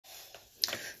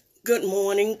Good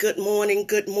morning, good morning,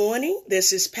 good morning.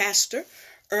 This is Pastor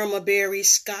Irma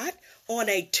Scott on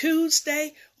a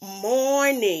Tuesday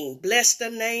morning. Bless the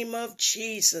name of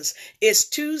Jesus. It's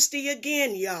Tuesday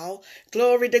again, y'all.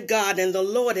 Glory to God. And the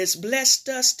Lord has blessed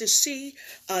us to see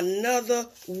another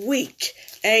week.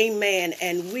 Amen.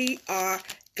 And we are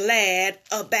glad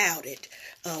about it.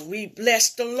 We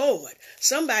bless the Lord.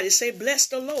 Somebody say, bless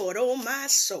the Lord, oh my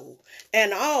soul,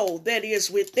 and all that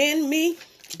is within me.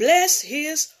 Bless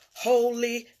his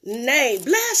holy name.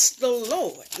 Bless the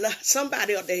Lord.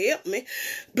 Somebody ought to help me.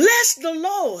 Bless the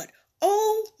Lord,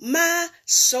 oh my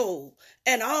soul,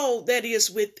 and all that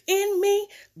is within me.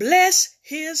 Bless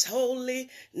his holy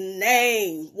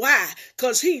name. Why?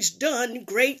 Because he's done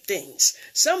great things.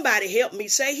 Somebody help me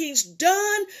say, he's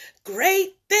done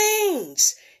great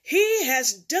things. He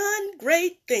has done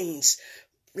great things.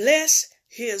 Bless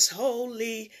his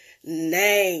holy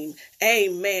name.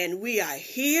 Amen. We are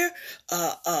here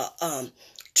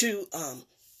to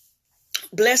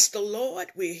bless the Lord.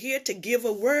 We're here to give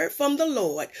a word from the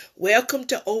Lord. Welcome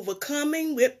to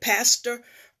Overcoming with Pastor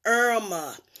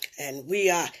Irma. And we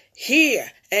are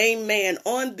here, amen,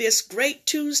 on this great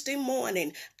Tuesday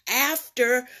morning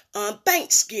after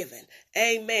Thanksgiving.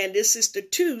 Amen. This is the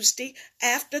Tuesday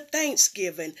after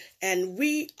Thanksgiving, and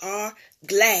we are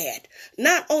glad.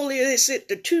 Not only is it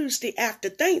the Tuesday after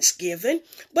Thanksgiving,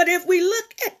 but if we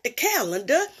look at the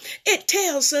calendar, it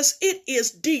tells us it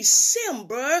is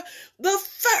December the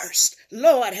 1st.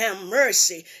 Lord have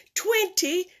mercy.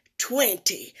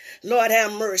 2020. Lord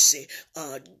have mercy.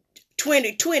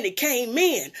 2020 came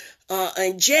in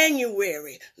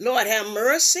January. Lord have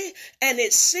mercy. And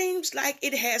it seems like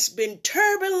it has been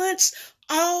turbulence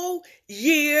all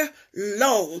year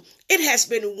long. It has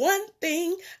been one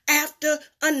thing after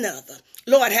another.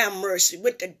 Lord have mercy.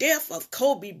 With the death of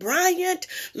Kobe Bryant,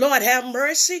 Lord have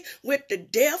mercy. With the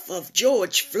death of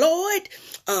George Floyd,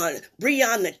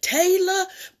 Breonna Taylor,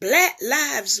 Black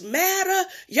Lives Matter.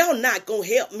 Y'all not gonna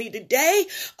help me today.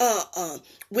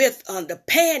 With the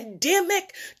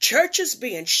pandemic, churches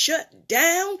being shut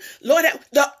down. Lord,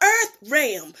 the earth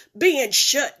realm being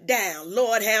shut down.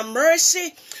 Lord have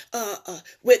mercy.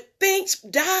 With things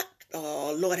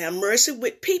oh, Lord have mercy,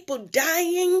 with people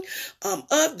dying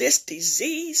of this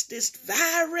disease, this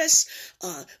virus.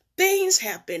 Things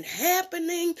have been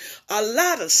happening, a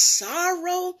lot of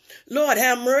sorrow. Lord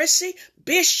have mercy.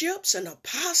 Bishops and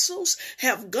apostles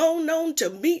have gone on to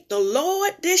meet the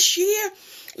Lord this year.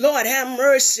 Lord have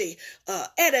mercy,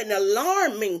 at an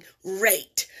alarming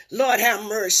rate. Lord have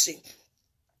mercy.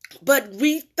 But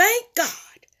we thank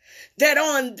God that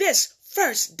on this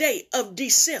first day of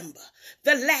December,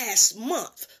 the last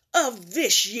month of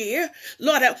this year,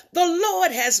 Lord, the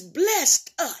Lord has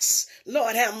blessed us,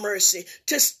 Lord have mercy,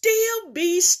 to still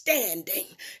be standing.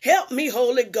 Help me,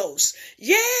 Holy Ghost.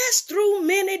 Yes, through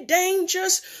many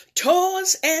dangers,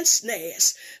 toils, and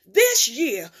snares. This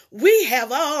year, we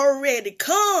have already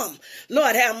come,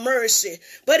 Lord have mercy,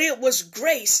 but it was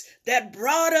grace that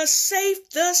brought us safe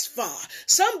thus far.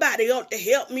 Somebody ought to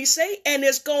help me say, and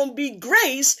it's going to be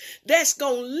grace that's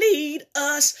going to lead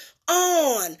us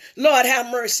on. Lord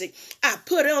have mercy. I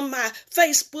put on my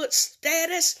Facebook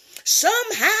status,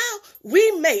 somehow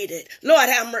we made it. Lord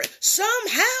have mercy.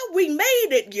 Somehow we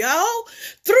made it, y'all.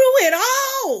 Through it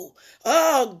all.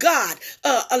 Oh God,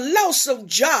 a loss of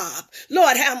job.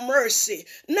 Lord have mercy.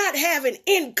 Not having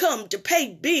income to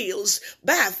pay bills,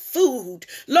 buy food.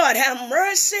 Lord have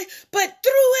mercy. But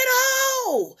through it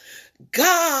all,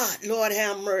 God, Lord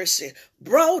have mercy,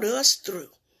 brought us through.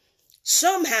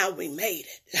 Somehow we made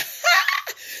it.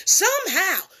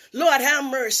 Somehow, Lord have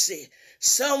mercy,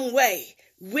 some way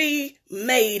we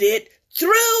made it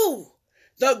through.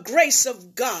 The grace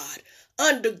of God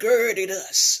undergirded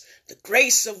us. The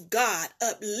grace of God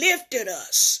uplifted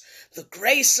us. The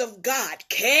grace of God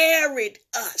carried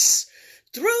us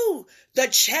through the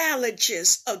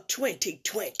challenges of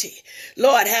 2020.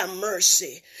 Lord have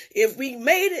mercy. If we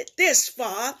made it this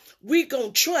far, we're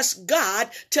going to trust God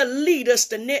to lead us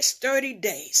the next 30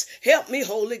 days. Help me,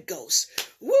 Holy Ghost.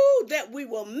 Woo, that we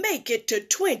will make it to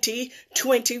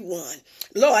 2021.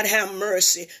 Lord have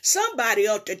mercy. Somebody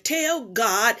ought to tell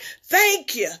God,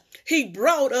 thank you. He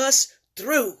brought us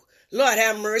through. Lord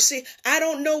have mercy. I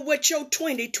don't know what your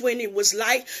 2020 was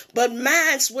like, but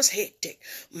mine's was hectic.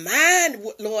 Mine,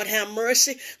 Lord have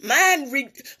mercy, my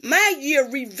year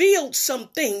revealed some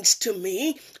things to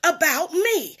me about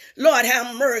me. Lord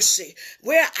have mercy.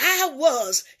 Where I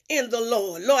was in the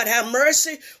Lord. Lord, have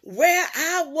mercy where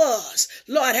I was.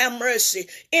 Lord, have mercy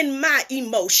in my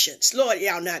emotions. Lord,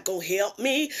 y'all not going to help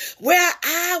me. Where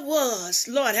I was,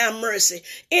 Lord, have mercy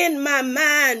in my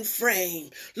mind frame.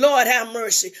 Lord, have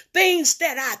mercy. Things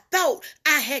that I thought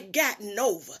I had gotten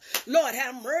over. Lord,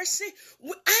 have mercy.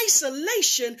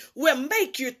 Isolation will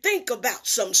make you think about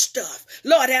some stuff.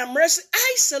 Lord, have mercy.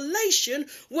 Isolation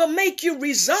will make you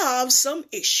resolve some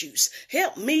issues.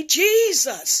 Help me,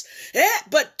 Jesus.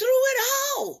 But through it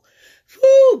all,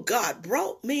 God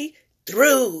brought me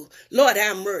through. Lord,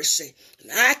 have mercy.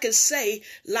 And I can say,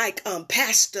 like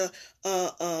Pastor,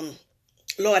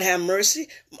 Lord, have mercy,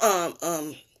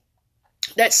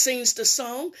 that sings the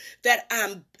song, that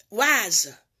I'm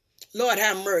wiser. Lord,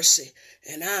 have mercy.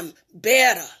 And I'm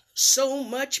better, so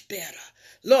much better.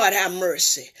 Lord, have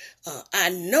mercy. I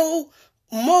know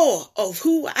more of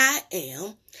who I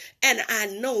am, and I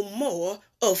know more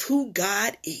of who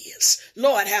God is.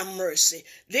 Lord, have mercy.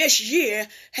 This year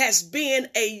has been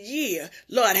a year,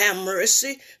 Lord, have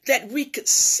mercy, that we could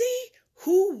see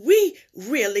who we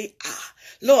really are.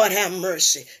 Lord, have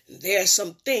mercy. There are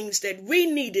some things that we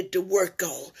needed to work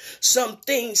on. Some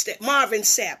things that Marvin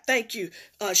Sapp, thank you,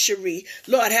 Cherie.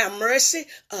 Lord, have mercy.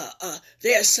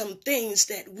 There are some things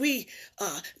that we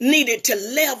needed to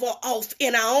level off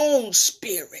in our own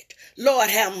spirit. Lord,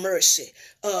 have mercy.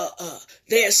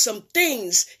 There are some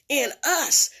things in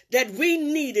us that we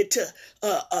needed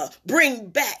to bring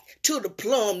back to the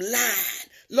plumb line.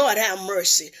 Lord, have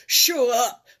mercy. Shore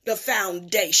up the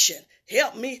foundation.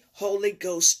 Help me, Holy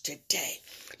Ghost, today.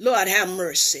 Lord, have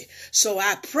mercy. So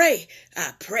I pray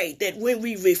that when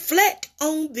we reflect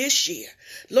on this year,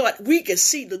 Lord, we can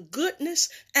see the goodness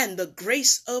and the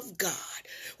grace of God.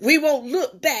 We won't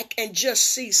look back and just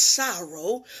see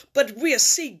sorrow, but we'll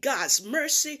see God's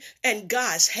mercy and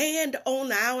God's hand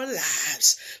on our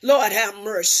lives. Lord, have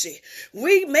mercy.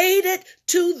 We made it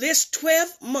to this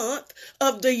 12th month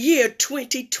of the year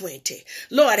 2020.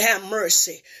 Lord, have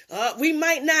mercy. We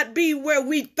might not be where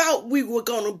we thought we were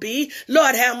going to be.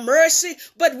 Lord, have mercy,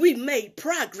 but we made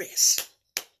progress.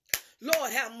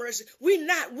 Lord, have mercy. We're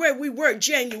not where we were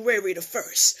January the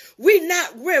 1st. We're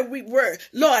not where we were,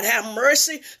 Lord, have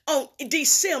mercy, on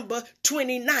December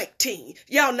 2019.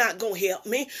 Y'all not going to help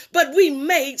me, but we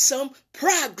made some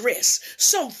progress.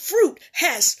 Some fruit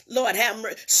has, Lord, have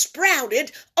mercy,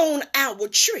 sprouted on our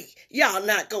tree. Y'all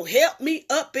not going to help me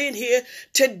up in here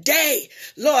today.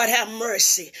 Lord, have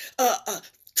mercy.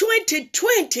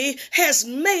 2020 has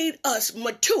made us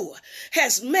mature,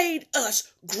 has made us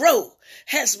grow,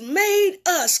 has made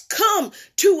us come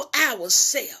to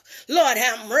ourselves. Lord,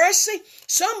 have mercy.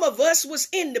 Some of us was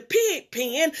in the pig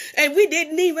pen and we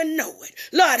didn't even know it.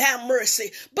 Lord, have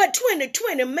mercy. But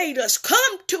 2020 made us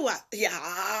come to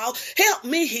y'all, help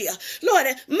me here. Lord,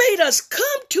 it made us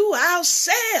come to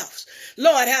ourselves.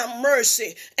 Lord, have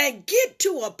mercy, and get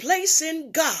to a place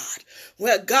in God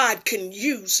where God can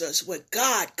use us, where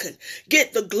God can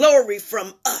get the glory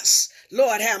from us.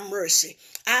 Lord, have mercy.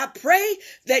 I pray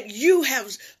that you have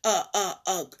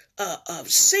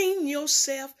seen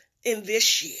yourself in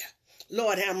this year.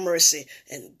 Lord, have mercy.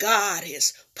 And God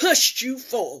has pushed you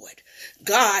forward.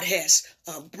 God has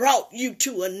brought you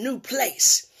to a new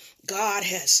place. God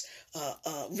has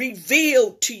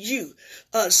revealed to you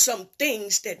some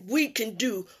things that we can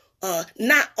do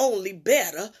not only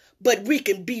better, but we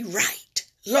can be right.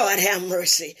 Lord, have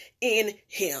mercy in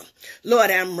him. Lord,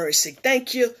 have mercy.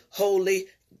 Thank you, Holy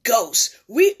Ghost.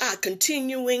 We are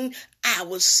continuing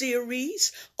our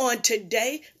series on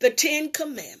today, the 10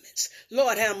 Commandments.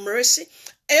 Lord, have mercy.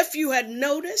 If you had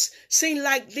noticed, seemed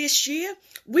like this year,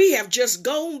 we have just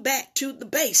gone back to the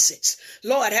basics.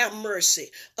 Lord, have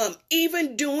mercy.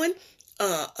 Even doing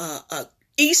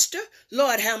Easter,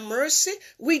 Lord, have mercy.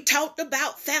 We talked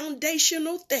about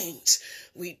foundational things.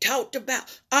 We talked about,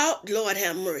 Lord,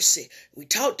 have mercy. We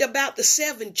talked about the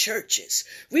 7 churches.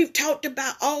 We've talked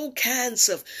about all kinds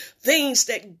of things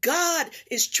that God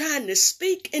is trying to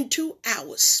speak into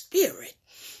our spirit.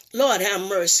 Lord, have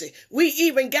mercy. We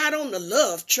even got on the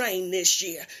love train this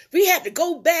year. We had to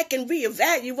go back and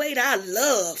reevaluate our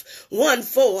love one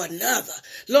for another.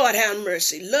 Lord, have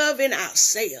mercy. Loving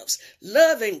ourselves,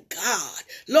 loving God.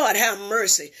 Lord, have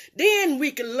mercy. Then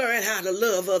we can learn how to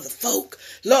love other folk.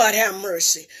 Lord, have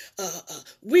mercy.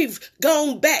 We've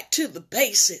gone back to the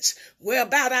basics. We're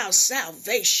about our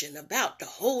salvation, about the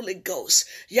Holy Ghost.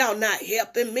 Y'all not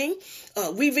helping me.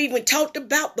 We've even talked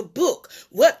about the book,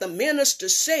 what the minister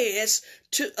says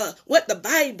to, what the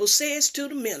Bible says to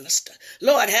the minister.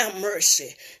 Lord, have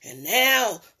mercy. And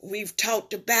now we've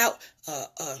talked about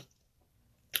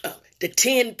the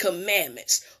 10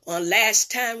 Commandments. On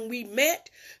last time we met,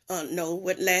 No,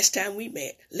 what last time we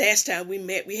met? Last time we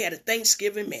met, we had a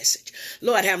Thanksgiving message.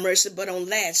 Lord have mercy. But on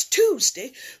last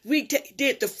Tuesday, we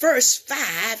did the first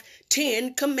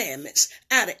 10 commandments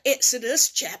out of Exodus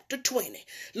chapter 20.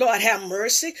 Lord have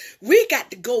mercy. We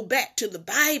got to go back to the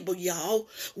Bible, y'all.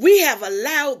 We have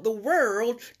allowed the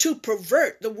world to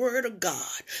pervert the word of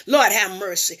God. Lord have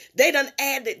mercy. They done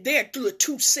added their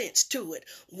 2 cents to it.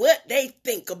 What they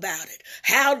think about it.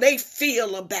 How they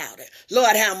feel about it.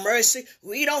 Lord have mercy.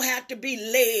 We don't have to be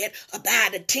led by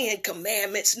the 10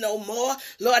 commandments no more.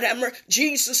 Lord have mercy.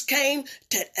 Jesus came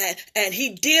and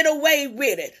he did away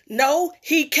with it. No,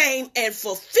 he came and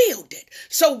fulfilled it.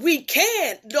 So we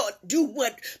can do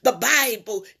what the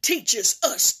Bible teaches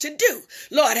us to do.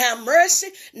 Lord have mercy.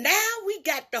 Now we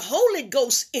got the Holy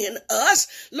Ghost in us.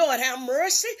 Lord have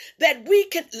mercy that we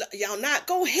can, y'all not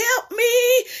gonna help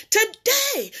me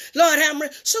today. Lord have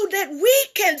mercy, so that we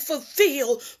can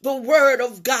fulfill the word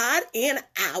of God in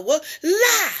our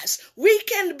lives. We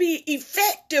can be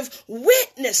effective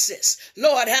witnesses.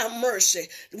 Lord have mercy.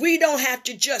 We don't have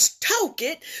to just talk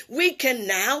it. We can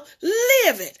now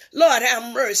live it. Lord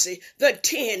have mercy. The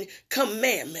 10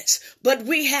 commandments. But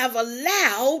we have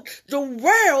allowed the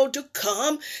world to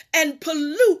come and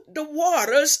pollute the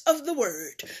waters of the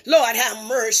word. Lord have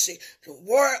mercy. The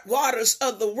waters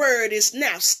of the word is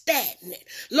now stagnant.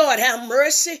 Lord have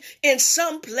mercy. In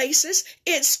some places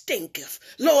it stinketh.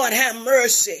 Lord have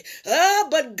mercy.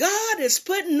 But God is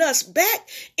putting us back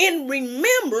in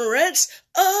remembrance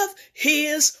of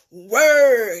his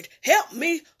word. Help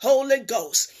me, Holy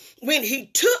Ghost. When he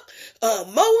took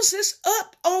Moses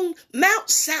up on Mount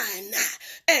Sinai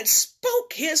and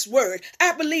spoke his word,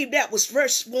 I believe that was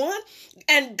verse 1,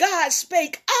 and God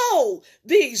spake all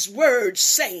these words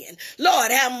saying, Lord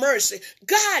have mercy.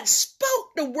 God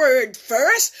spoke the word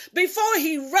first before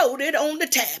he wrote it on the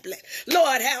tablet.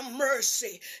 Lord have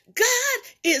mercy. God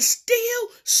is still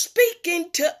speaking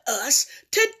to us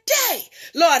today.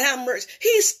 Lord have mercy.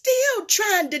 He's still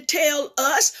trying to tell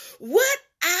us what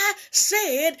I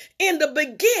said in the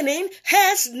beginning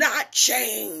has not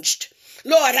changed.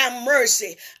 Lord have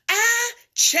mercy. I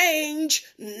change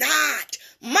not.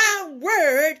 My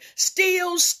word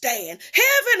still stand.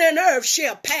 Heaven and earth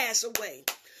shall pass away,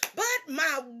 but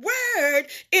my word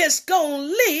is going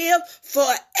to live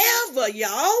forever,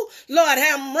 y'all. Lord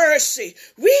have mercy.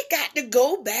 We got to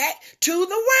go back to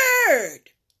the word.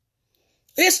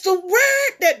 It's the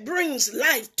word that brings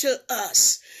life to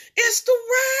us. It's the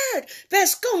word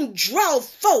that's going to draw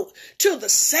folk to the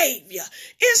Savior.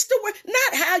 It's the word,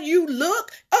 not how you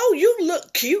look. Oh, you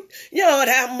look cute. Lord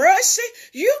have mercy.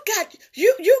 You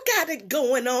got it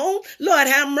going on. Lord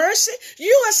have mercy.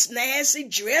 You a snazzy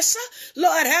dresser.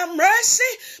 Lord have mercy.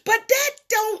 But that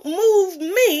don't move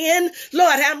men,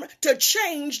 Lord have mercy, to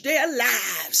change their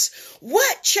lives.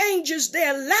 What changes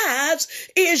their lives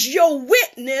is your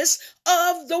witness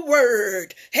of the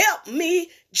word. Help me,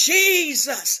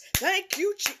 Jesus. Thank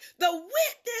you, Jesus. The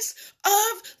witness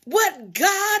of what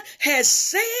God has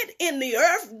said in the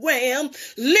earth realm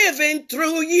living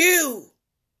through you.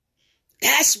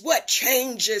 That's what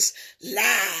changes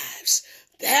lives.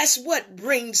 That's what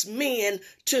brings men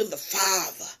to the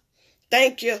Father.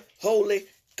 Thank you, Holy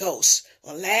Ghost.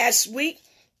 Well, last week,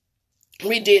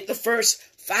 we did the first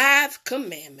 5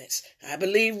 commandments. I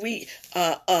believe we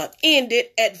ended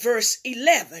at verse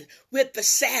 11 with the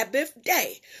Sabbath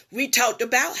day. We talked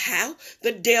about how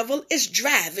the devil is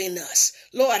driving us.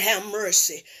 Lord have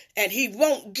mercy. And he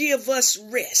won't give us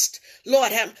rest.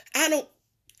 Lord have, I don't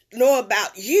know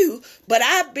about you, but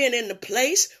I've been in the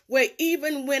place where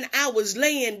even when I was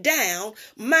laying down,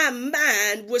 my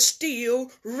mind was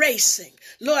still racing.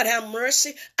 Lord have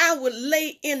mercy. I would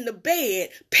lay in the bed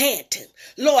panting.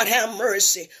 Lord have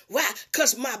mercy. Why?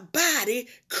 Because my body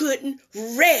couldn't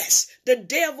rest. The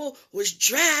devil was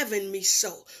driving me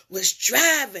so, was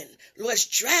driving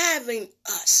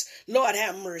us. Lord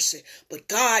have mercy. But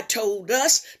God told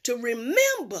us to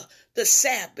remember the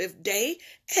Sabbath day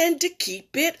and to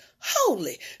keep it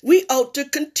holy. We ought to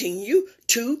continue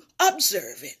to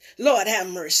observe it. Lord have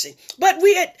mercy. But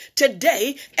we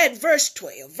today at verse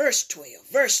 12.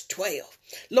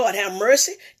 Lord have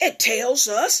mercy. It tells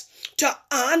us to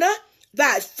honor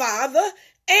thy father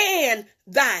and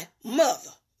thy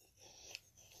mother.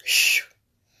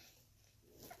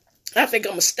 I think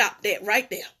I'm going to stop that right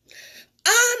there.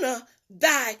 Honor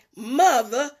thy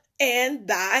mother and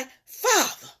thy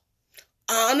father.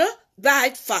 Honor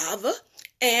thy father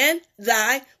and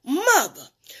thy mother.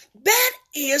 That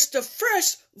is the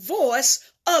first voice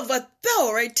of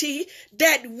authority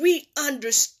that we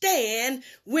understand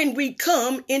when we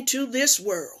come into this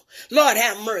world. Lord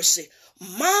have mercy.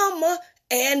 Mama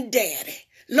and daddy.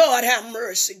 Lord have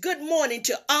mercy. Good morning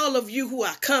to all of you who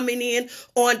are coming in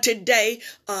on today.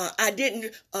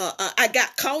 I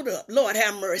got caught up. Lord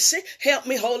have mercy. Help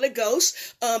me, Holy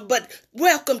Ghost. But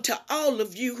welcome to all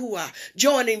of you who are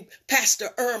joining Pastor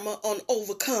Irma on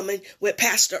Overcoming with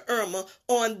Pastor Irma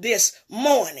on this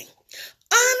morning.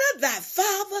 Honor thy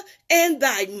father and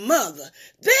thy mother.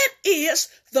 That is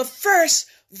the first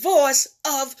voice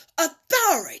of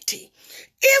authority.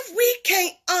 If we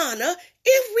can't honor,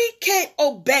 if we can't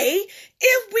obey,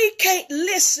 if we can't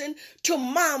listen to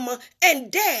mama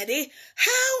and daddy,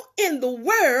 how in the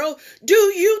world do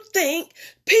you think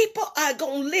people are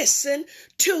going to listen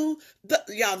to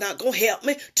y'all not going to help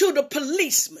me, to the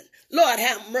policeman? Lord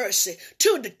have mercy.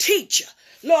 To the teacher.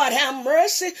 Lord have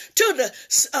mercy. To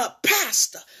the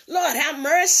pastor. Lord have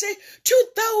mercy. To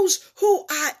those who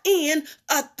are in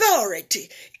authority.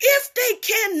 If they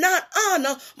cannot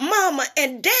honor mama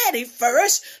and daddy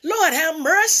first, Lord have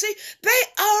mercy, they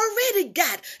already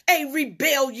got a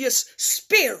rebellious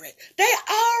spirit. They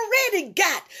already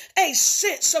got a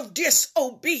sense of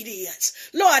disobedience.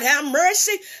 Lord have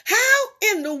mercy.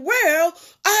 How in the world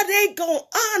are they going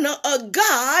to honor a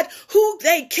God who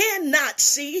they cannot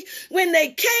see when they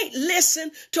can't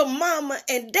listen to mama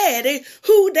and daddy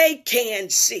who they can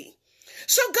see?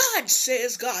 So God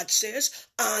says,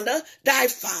 honor thy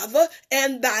father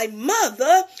and thy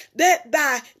mother, that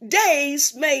thy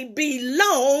days may be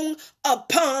long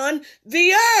upon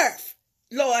the earth.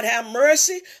 Lord have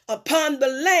mercy, upon the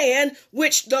land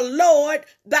which the Lord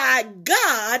thy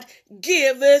God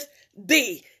giveth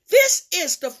thee. This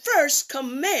is the first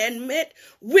commandment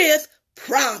with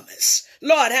promise.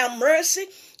 Lord have mercy.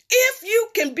 If you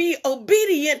can be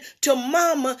obedient to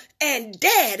mama and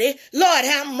daddy, Lord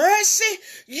have mercy,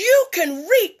 you can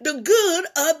reap the good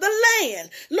of the land.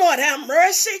 Lord have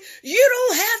mercy, you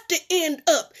don't have to end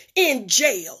up in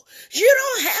jail. You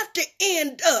don't have to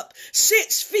end up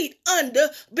 6 feet under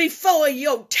before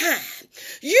your time.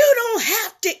 You don't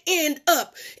have to end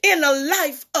up in a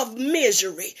life of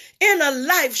misery, in a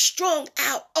life strung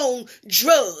out on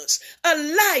drugs, a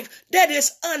life that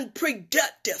is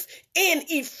unproductive,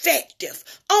 ineffective,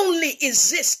 only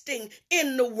existing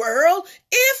in the world.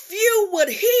 If you would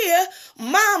hear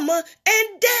mama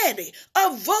and daddy,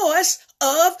 a voice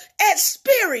of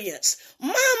experience.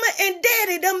 Mama and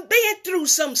daddy done been through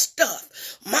some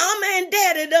stuff. Mama and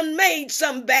daddy done made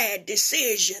some bad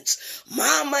decisions.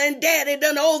 Mama and daddy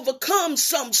done overcome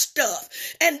some stuff.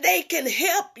 And they can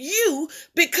help you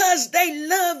because they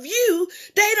love you.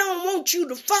 They don't want you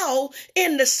to fall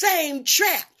in the same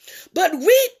trap. But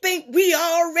we think we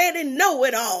already know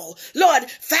it all. Lord,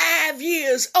 5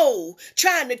 years old,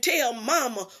 trying to tell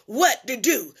mama what to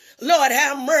do. Lord,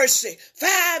 have mercy.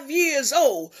 5 years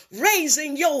old,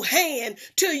 raising your hand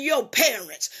to your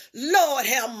parents. Lord,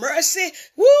 have mercy.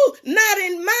 Woo, not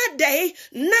in my day,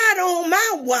 not on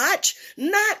my watch,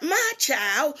 not my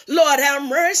child. Lord, have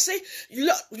mercy.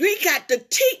 We got to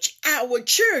teach our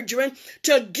children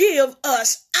to give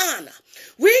us honor.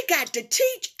 We got to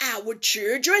teach our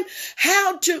children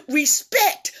how to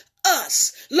respect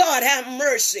us. Lord, have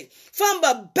mercy. From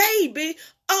a baby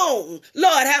on,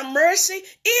 Lord, have mercy.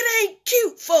 It ain't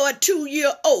cute for a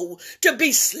 2-year-old to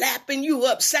be slapping you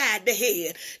upside the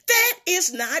head. That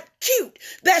is not cute.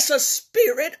 That's a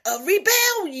spirit of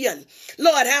rebellion.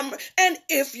 Lord, have mercy. And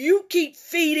if you keep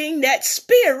feeding that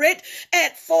spirit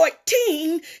at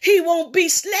 14, he won't be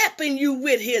slapping you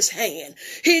with his hand.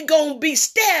 He gonna be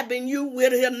stabbing you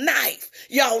with a knife.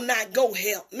 Y'all not gonna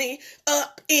help me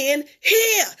up in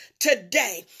here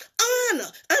today. Honor.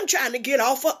 I'm trying to get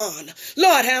off of honor.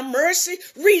 Lord, have mercy.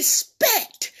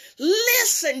 Respect.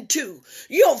 Listen to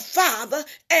your father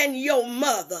and your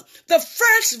mother. The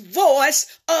first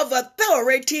voice of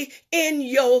authority in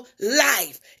your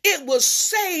life. It will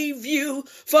save you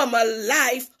from a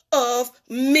life of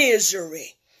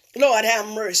misery. Lord, have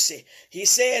mercy. He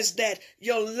says that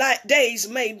your days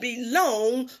may be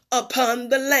long upon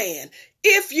the land.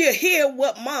 If you hear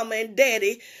what mama and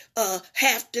daddy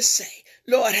have to say,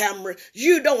 Lord have mercy,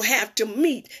 you don't have to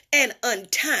meet an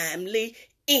untimely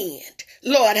end.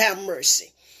 Lord have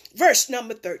mercy. Verse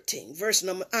number 13.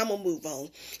 I'm going to move on.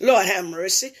 Lord have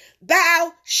mercy.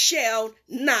 Thou shalt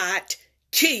not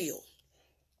kill.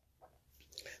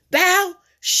 Thou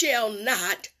shalt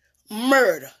not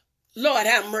murder. Lord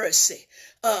have mercy.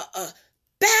 Thou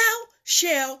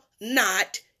shalt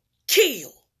not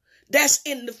kill. That's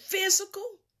in the physical.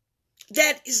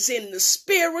 That is in the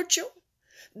spiritual.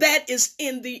 That is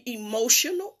in the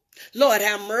emotional. Lord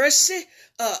have mercy.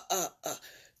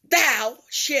 Thou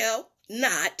shalt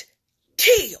not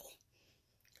kill.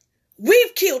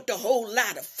 We've killed a whole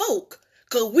lot of folk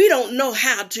because we don't know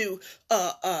how to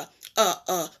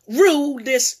rule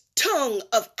this tongue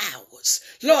of ours.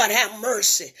 Lord, have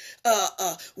mercy.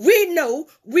 We know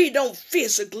we don't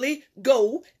physically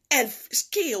go and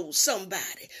kill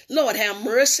somebody. Lord, have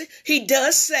mercy. He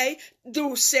does say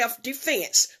through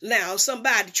self-defense. Now,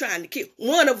 somebody trying to kill,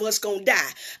 one of us gonna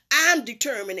die. I'm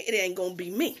determined it ain't gonna be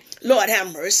me. Lord,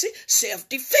 have mercy.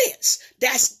 Self-defense.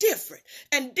 That's different.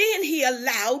 And then he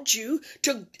allowed you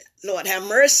to, Lord have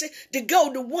mercy, to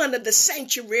go to one of the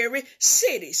sanctuary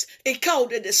cities. He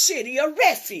called it a city of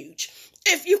refuge.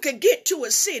 If you could get to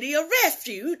a city of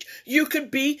refuge, you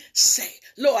could be saved.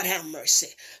 Lord have mercy.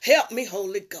 Help me,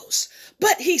 Holy Ghost.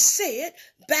 But he said,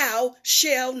 thou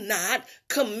shalt not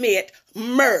commit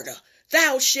murder.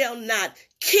 Thou shalt not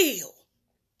kill.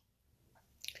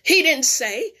 He didn't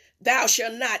say, thou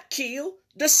shalt not kill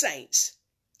the saints.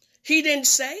 He didn't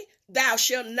say, thou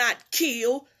shalt not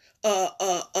kill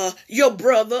your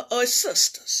brother or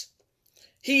sisters.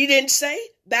 He didn't say,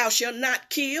 thou shalt not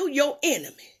kill your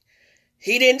enemy.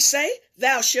 He didn't say,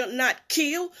 thou shalt not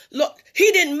kill. Look,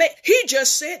 he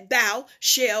just said, thou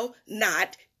shalt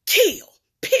not kill.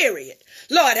 Period.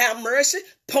 Lord have mercy.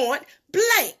 Point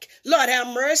blank. Lord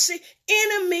have mercy.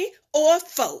 Enemy or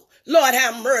foe. Lord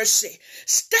have mercy.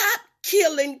 Stop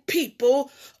killing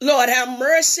people. Lord have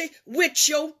mercy with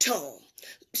your tongue.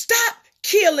 Stop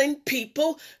killing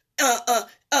people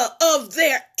of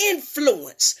their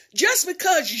influence. Just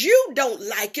because you don't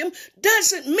like them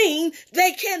doesn't mean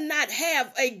they cannot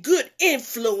have a good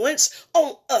influence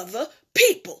on other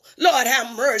people. Lord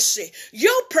have mercy.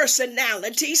 Your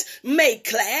personalities may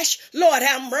clash. Lord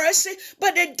have mercy.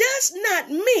 But it does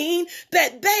not mean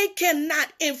that they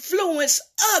cannot influence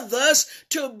others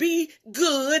to be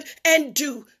good and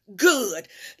do good.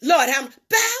 Lord have,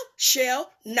 thou shalt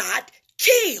not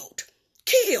kill.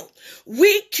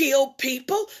 We kill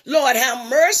people, Lord have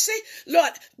mercy,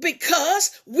 Lord,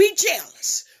 because we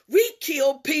jealous. We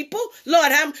kill people,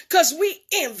 Lord have, because we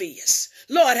envious.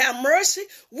 Lord have mercy.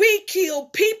 We kill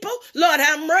people, Lord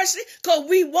have mercy, because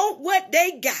we want what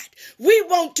they got. We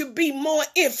want to be more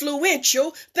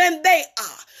influential than they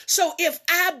are. So if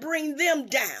I bring them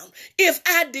down, if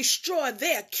I destroy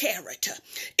their character,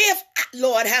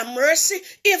 Lord have mercy,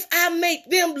 if I make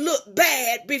them look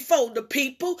bad before the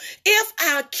people, if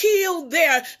I kill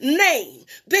their name,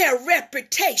 their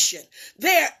reputation,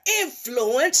 their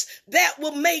influence, that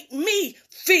will make me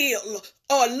feel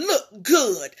or look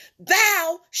good.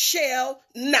 Thou shalt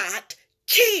not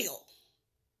kill.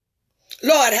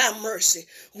 Lord have mercy.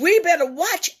 We better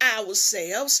watch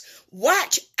ourselves,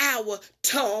 watch our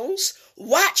tongues,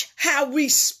 watch how we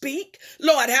speak.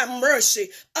 Lord have mercy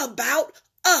about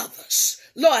others.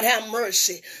 Lord have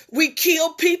mercy. We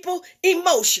kill people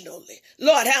emotionally.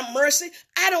 Lord have mercy.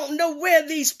 I don't know where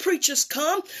these preachers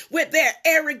come with their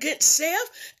arrogant self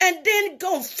and then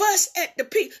go fuss at the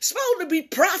people. Supposed to be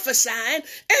prophesying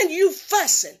and you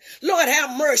fussing. Lord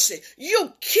have mercy.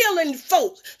 You killing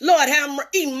folks. Lord have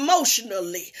mercy.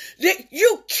 Emotionally.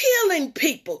 You killing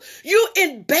people. You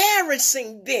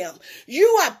embarrassing them. You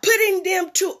are putting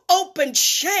them to open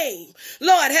shame.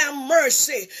 Lord have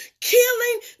mercy.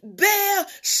 Killing their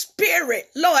spirit.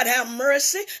 Lord have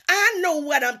mercy. I know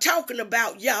what I'm talking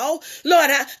about, y'all.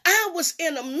 Lord, I was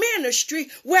in a ministry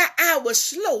where I was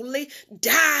slowly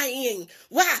dying.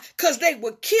 Why? Because they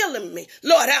were killing me.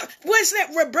 Lord, what's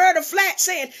that Roberta Flack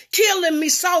saying? Killing me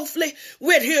softly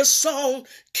with his song,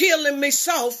 killing me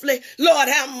softly. Lord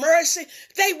have mercy.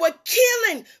 They were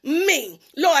killing me.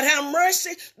 Lord have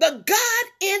mercy. The God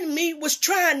in me was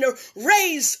trying to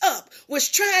raise up, was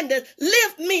trying to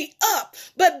lift me up,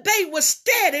 but they were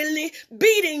steadily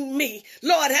beating me.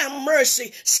 Lord have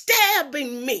mercy.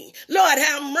 Stabbing me. Lord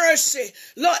have mercy.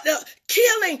 Lord,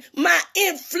 killing my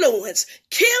influence.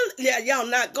 Y'all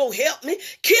not go help me.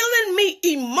 Killing me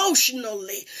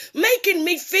emotionally. Making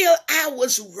me feel I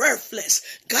was worthless.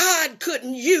 God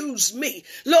couldn't use me.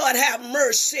 Lord have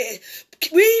mercy.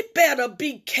 We better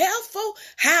be careful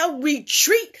how we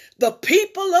treat the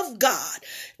people of God.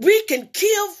 We can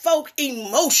kill folk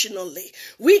emotionally.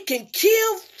 We can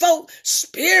kill folk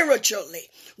spiritually.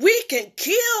 We can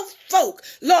kill folk,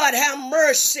 Lord have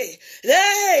mercy.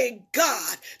 Hey,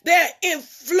 God, their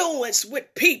influence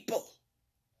with people.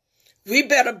 We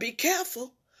better be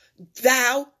careful.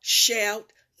 Thou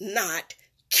shalt not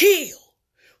kill.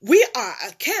 We are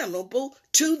accountable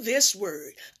to this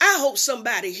word. I hope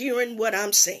somebody hearing what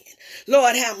I'm saying.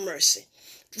 Lord have mercy.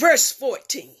 Verse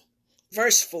 14.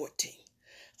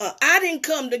 I didn't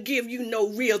come to give you no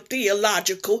real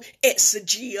theological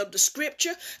exegy of the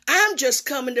scripture. I'm just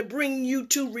coming to bring you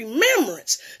to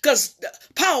remembrance, because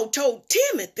Paul told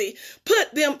Timothy,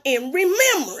 put them in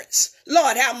remembrance.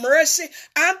 Lord have mercy.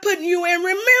 I'm putting you in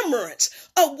remembrance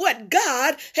of what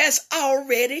God has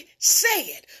already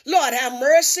said. Lord have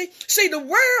mercy. See, the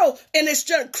world, and it's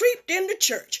just creeped in the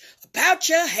church about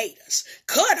your haters.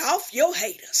 Cut off your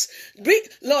haters.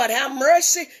 Lord have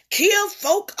mercy. Kill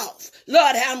folk off.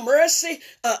 Lord have mercy.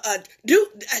 Do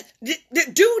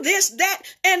this, that,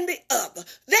 and the other.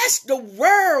 That's the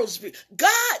world's view.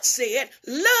 God said,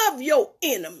 love your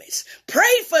enemies. Pray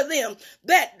for them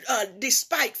that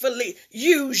despitefully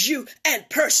use you and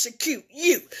persecute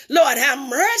you. Lord have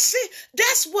mercy.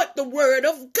 That's what the word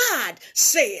of God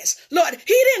says. Lord,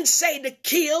 he didn't say to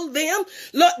kill them.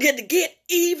 Lord, to get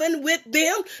even with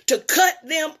them, to cut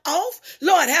them off.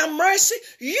 Lord have mercy.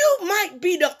 You might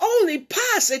be the only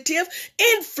positive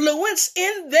influence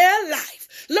in their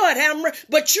life. Lord have mercy.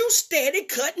 But you steady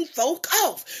cutting folk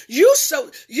off. You so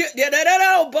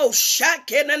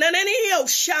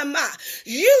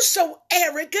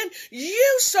arrogant.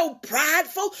 You so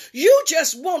prideful. You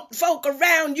just want folk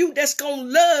around you that's gonna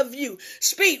love you,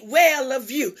 speak well of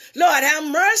you. Lord have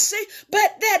mercy.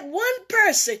 But that one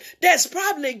person that's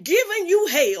probably giving you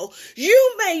hell,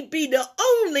 you may be the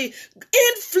only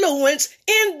influence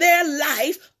in their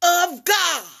life of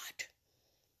God.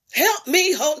 Help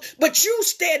me, but you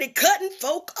steady cutting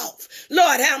folk off.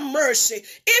 Lord have mercy.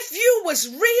 If you was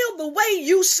real the way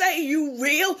you say you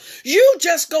real, you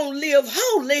just gonna live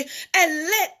holy and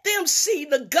let them see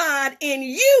the God in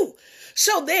you.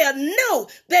 So they'll know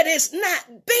that it's not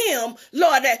them,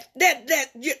 Lord,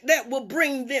 that will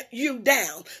bring you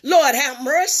down. Lord have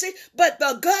mercy, but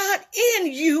the God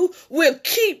in you will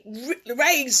keep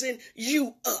raising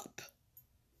you up.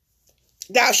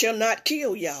 Thou shalt not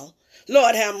kill, y'all.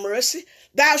 Lord have mercy.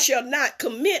 Thou shalt not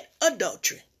commit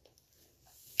adultery.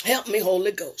 Help me,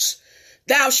 Holy Ghost.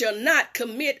 Thou shalt not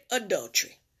commit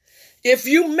adultery. If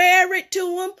you married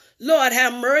to him, Lord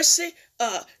have mercy,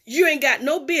 you ain't got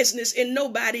no business in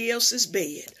nobody else's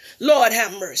bed. Lord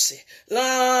have mercy.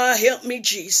 Lord, help me,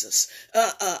 Jesus.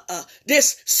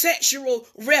 This sexual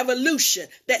revolution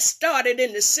that started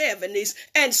in the 70s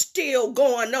and still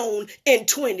going on in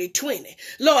 2020.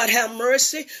 Lord have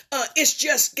mercy. It's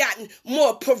just gotten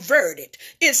more perverted.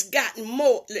 It's gotten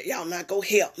more, y'all not gonna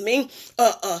help me.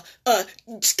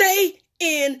 Stay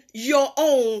in your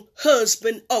own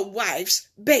husband or wife's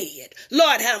bed.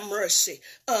 Lord have mercy.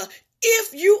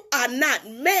 If you are not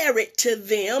married to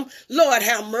them, Lord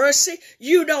have mercy,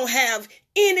 you don't have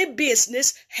any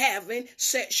business having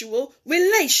sexual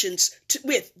relations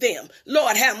with them.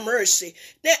 Lord have mercy.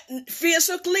 That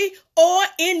physically or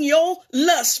in your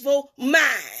lustful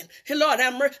mind. Lord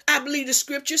have mercy. I believe the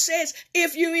scripture says,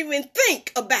 if you even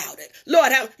think about it,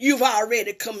 Lord you've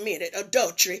already committed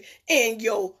adultery in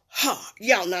your heart.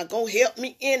 Y'all not gonna help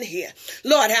me in here.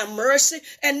 Lord have mercy.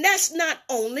 And that's not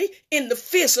only in the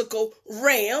physical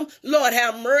realm, Lord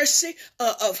have mercy,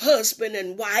 of husband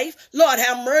and wife. Lord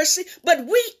have mercy. But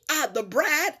we are the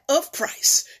bride of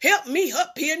Christ. Help me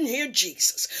up here and here,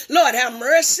 Jesus. Lord have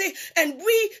mercy. And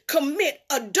we commit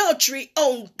adultery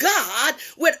on God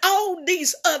with all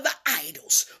these other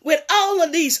idols, with all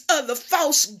of these other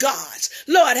false gods.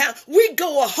 Lord, we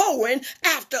go a-hoeing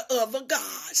after other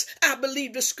gods. I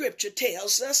believe the scripture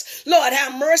tells us. Lord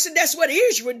have mercy. That's what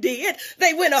Israel did.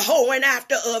 They went a-hoeing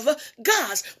after other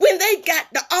gods. When they got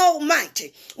the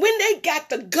Almighty, when they got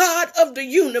the God of the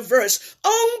universe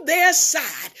on their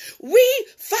side, we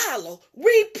follow,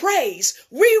 we praise,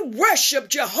 we worship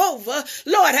Jehovah.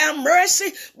 Lord have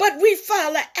mercy. But we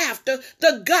follow after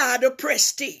the God of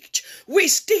prestige. We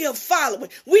still following.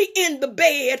 We in the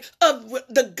bed of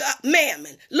the God,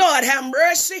 mammon. Lord have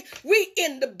mercy. We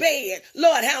in the bed,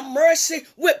 Lord have mercy,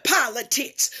 with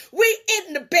politics. We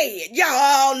in the bed.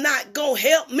 Y'all not gonna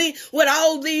help me with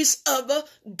all these other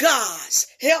gods.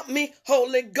 Help me,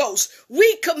 Holy Ghost.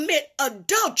 We commit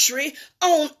adultery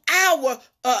on our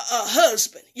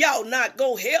husband. Y'all not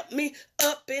gonna help me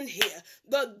up in here.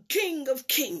 The King of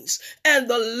Kings and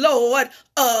the Lord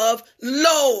of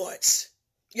Lords.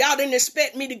 Y'all didn't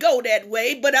expect me to go that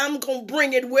way, but I'm going to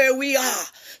bring it where we are.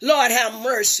 Lord have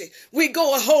mercy. We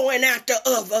go a-hoeing after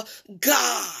other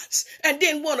gods and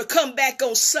then want to come back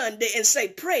on Sunday and say,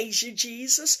 praise you,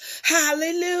 Jesus.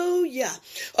 Hallelujah.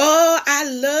 Oh,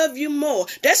 I love you more.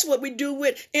 That's what we do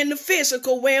in the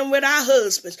physical realm with our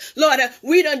husbands. Lord,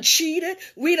 we done cheated.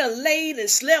 We done laid and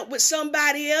slept with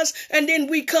somebody else. And then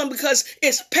we come because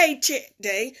it's paycheck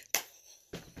day.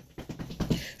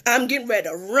 I'm getting ready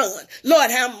to run.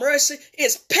 Lord have mercy.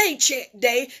 It's paycheck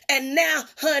day. And now,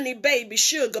 honey, baby,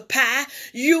 sugar pie,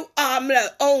 you are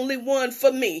the only one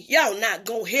for me. Y'all not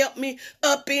going to help me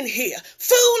up in here.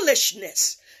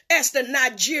 Foolishness. As the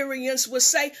Nigerians would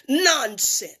say,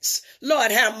 nonsense.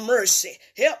 Lord have mercy.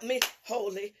 Help me,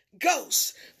 Holy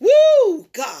Ghost. Woo,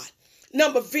 God.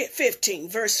 Number 15,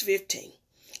 verse 15.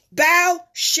 Thou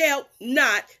shalt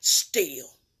not steal.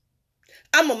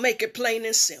 I'm going to make it plain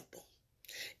and simple.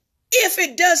 If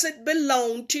it doesn't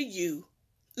belong to you,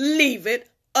 leave it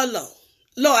alone.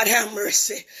 Lord have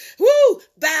mercy. Woo!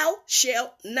 Thou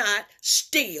shalt not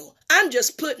steal. I'm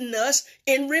just putting us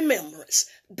in remembrance.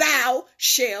 Thou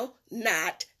shalt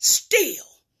not steal.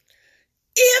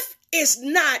 If it's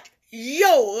not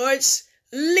yours,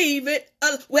 leave it.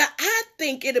 Well, I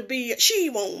think it'll be, she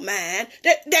won't mind.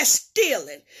 That's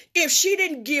stealing. If she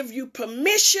didn't give you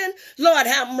permission, Lord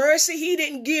have mercy, he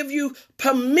didn't give you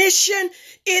permission,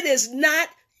 it is not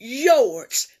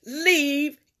yours.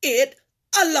 Leave it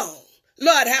alone.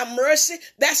 Lord have mercy.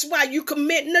 That's why you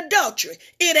committing adultery.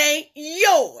 It ain't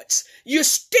yours. You're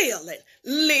stealing.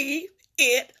 Leave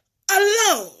it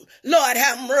alone. Lord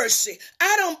have mercy.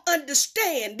 I don't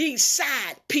understand these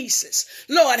side pieces.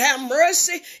 Lord have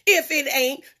mercy. If it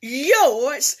ain't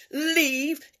yours,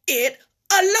 leave it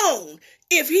alone.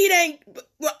 If he ain't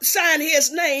sign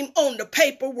his name on the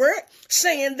paperwork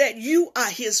saying that you are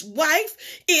his wife,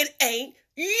 it ain't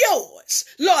yours.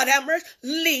 Lord have mercy.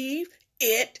 Leave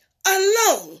it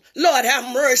alone. Lord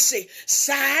have mercy.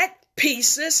 Side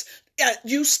pieces.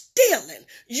 You stealing.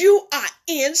 You are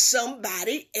in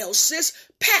somebody else's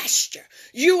pasture.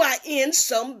 You are in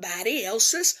somebody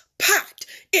else's pot.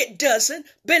 It doesn't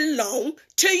belong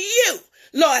to you.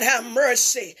 Lord have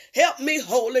mercy. Help me,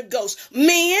 Holy Ghost.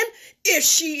 Men, if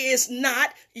she is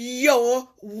not your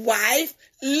wife,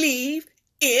 leave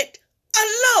it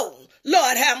alone.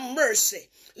 Lord have mercy.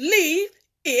 Leave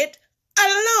it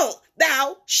alone.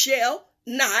 Thou shalt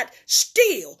not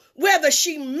steal. Whether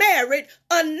she married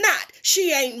or not,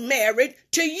 she ain't married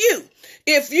to you.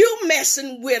 If you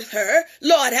messing with her,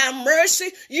 Lord have mercy,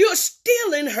 you're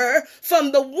stealing her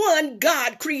from the one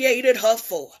God created her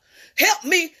for. Help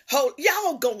me,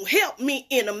 y'all gonna help me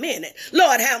in a minute.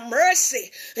 Lord have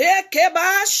mercy.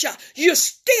 You're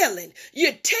stealing.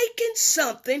 You're taking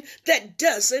something that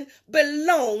doesn't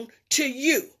belong to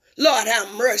you. Lord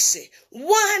have mercy.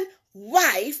 One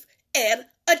wife at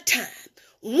a time.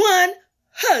 One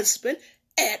husband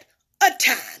at a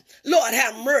time. Lord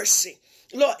have mercy.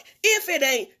 Lord, if it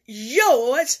ain't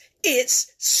yours,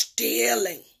 it's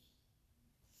stealing.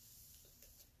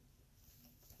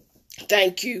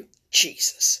 Thank you,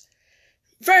 Jesus.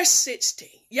 Verse 16.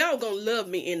 Y'all gonna love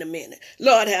me in a minute.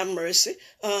 Lord have mercy.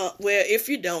 Well, if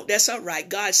you don't, that's all right.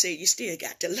 God said you still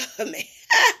got to love me.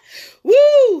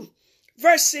 Woo!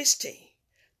 Verse 16.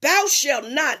 Thou shalt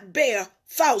not bear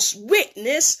false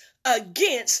witness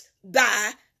against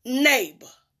thy neighbor.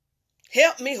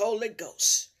 Help me, Holy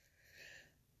Ghost.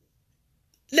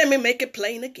 Let me make it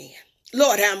plain again.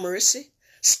 Lord have mercy.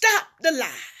 Stop the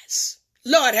lies.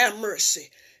 Lord have mercy.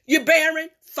 You're bearing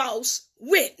false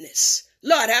witness.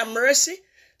 Lord have mercy.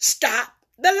 Stop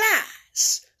the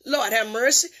lies. Lord have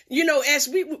mercy. You know,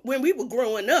 when we were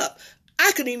growing up,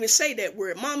 I couldn't even say that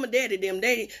word. Mama, daddy, them,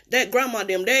 that grandma,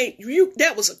 them,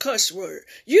 that was a cuss word.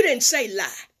 You didn't say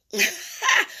lie.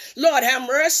 Lord have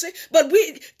mercy. But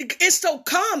it's so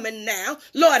common now,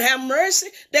 Lord have mercy,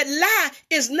 that lie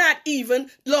is not even,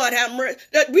 Lord have mercy,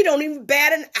 that we don't even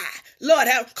bat an eye. Lord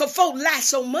have, because folk lie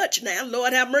so much now,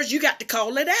 Lord have mercy, you got to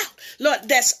call it out. Lord,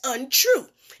 that's untrue.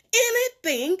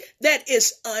 Anything that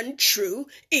is untrue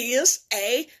is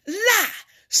a lie.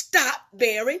 Stop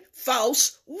bearing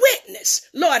false witness.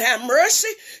 Lord have mercy.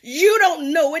 You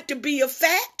don't know it to be a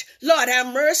fact. Lord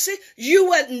have mercy. You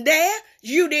wasn't there.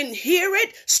 You didn't hear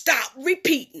it. Stop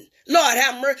repeating. Lord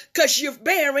have mercy, because you're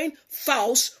bearing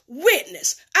false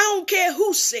witness. I don't care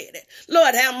who said it.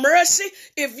 Lord have mercy.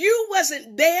 If you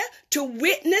wasn't there to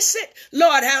witness it,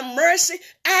 Lord have mercy,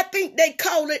 I think they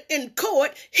call it in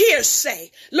court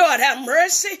hearsay. Lord have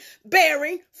mercy,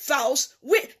 bearing false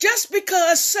witness. Just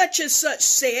because such and such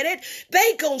said it,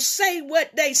 they gonna say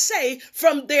what they say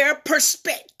from their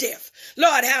perspective.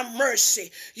 Lord have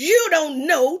mercy. You don't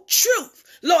know truth.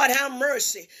 Lord have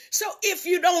mercy. So if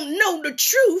you don't know the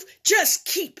truth, just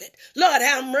keep it. Lord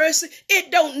have mercy.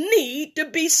 It don't need to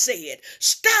be said.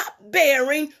 Stop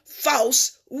bearing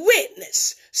false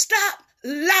witness. Stop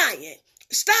lying.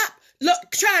 Stop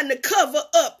trying to cover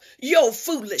up your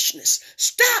foolishness.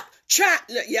 Stop trying.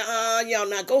 Y'all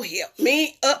not go help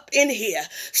me up in here.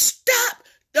 Stop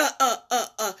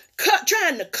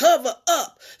trying to cover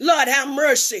up, Lord Lord, have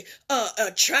mercy,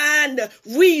 trying to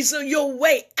weasel your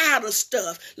way out of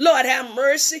stuff. Lord, have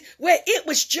mercy, where it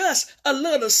was just a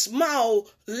little small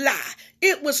lie.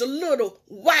 It was a little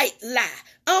white lie.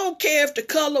 I don't care if the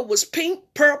color was pink,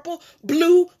 purple,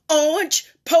 blue, orange,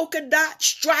 polka dot,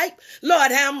 stripe.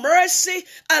 Lord, have mercy.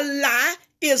 A lie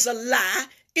is a lie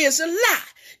is a lie.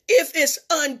 If it's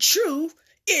untrue,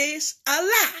 it's a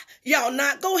lie. Y'all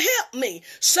not gonna help me.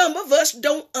 Some of us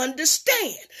don't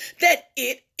understand that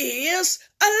it is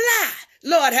a lie.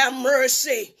 Lord, have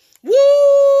mercy.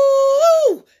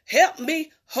 Woo! Help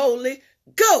me, Holy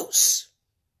Ghost.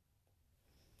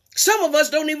 Some of us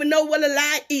don't even know what a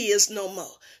lie is no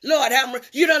more. Lord, have mercy.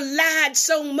 You done lied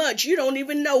so much, you don't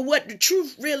even know what the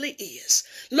truth really is.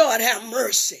 Lord, have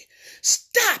mercy.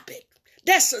 Stop it.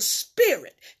 That's a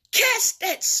spirit. Cast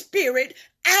that spirit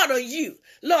out of you.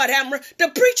 Lord, have mercy. The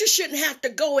preacher shouldn't have to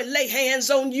go and lay hands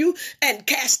on you and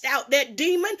cast out that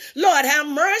demon. Lord, have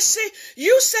mercy.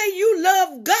 You say you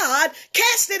love God.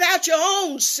 Cast it out your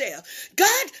own self.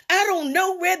 God, I don't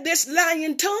know where this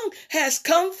lying tongue has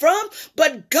come from,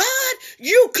 but God,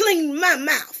 you clean my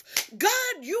mouth.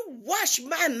 God, you wash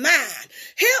my mind.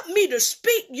 Help me to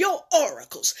speak your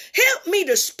oracles. Help me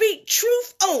to speak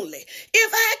truth only.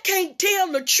 If I can't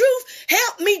tell the truth,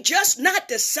 help me just not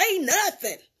to say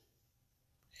nothing.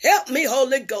 Help me,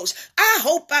 Holy Ghost. I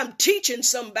hope I'm teaching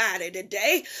somebody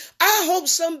today. I hope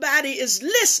somebody is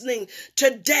listening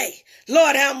today.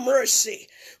 Lord, have mercy.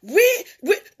 We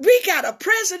got a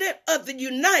president of the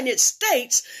United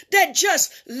States that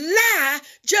just lie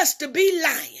just to be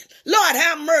lying. Lord,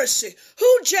 have mercy.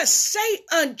 Who just say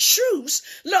untruths,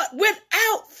 Lord,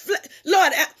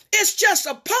 Lord, it's just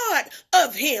a part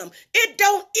of him. It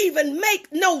don't even make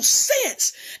no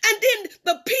sense. And then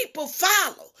the people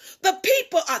follow. The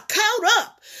people are caught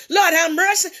up. Lord, have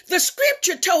mercy. The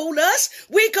scripture told us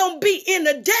we're going to be in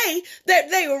a day that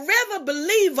they will rather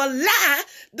believe a lie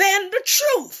than the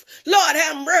truth. Lord,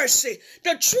 have mercy.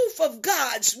 The truth of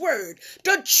God's word.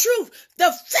 The truth,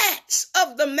 the facts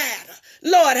of the matter.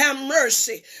 Lord, have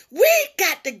mercy. We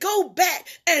got to go back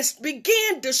and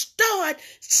begin to start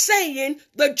saying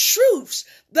the truths,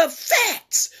 the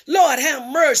facts. Lord,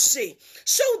 have mercy.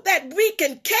 So that we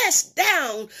can cast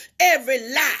down every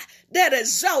lie that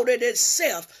exalted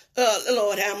itself.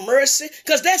 Lord, have mercy,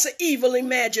 because that's an evil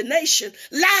imagination.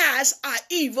 Lies are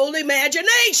evil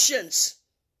imaginations.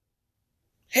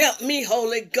 Help me,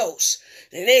 Holy Ghost.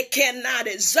 And it cannot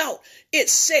exalt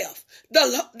itself.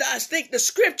 I think the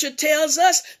scripture tells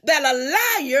us that a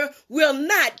liar will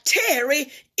not tarry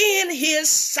in his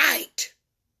sight.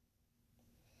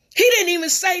 He didn't even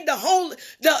say the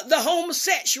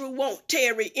homosexual won't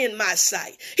tarry in my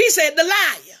sight. He said the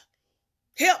liar.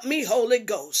 Help me, Holy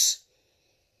Ghost.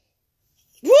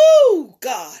 Woo,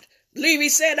 God. I believe he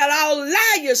said that all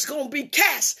liars going to be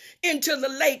cast into the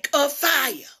lake of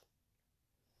fire.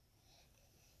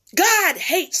 God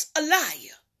hates a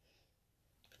liar.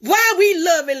 Why we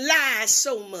loving lies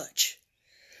so much?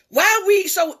 Why we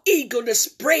so eager to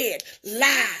spread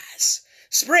lies,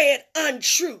 spread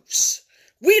untruths?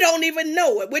 We don't even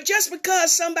know it. But just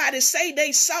because somebody say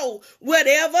they saw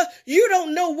whatever, you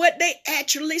don't know what they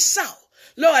actually saw.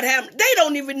 Lord, they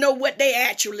don't even know what they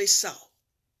actually saw.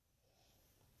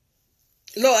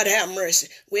 Lord, have mercy.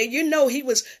 Well, you know,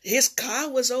 his car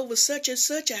was over such and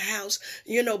such a house,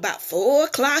 about 4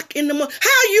 o'clock in the morning.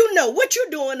 How you know? What you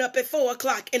doing up at 4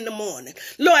 o'clock in the morning?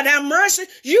 Lord, have mercy.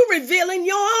 You revealing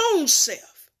your own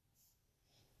self.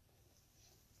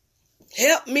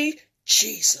 Help me,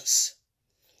 Jesus.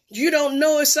 You don't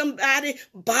know if somebody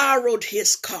borrowed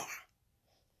his car.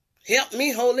 Help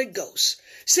me, Holy Ghost.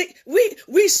 See,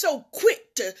 we so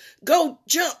quick to go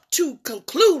jump to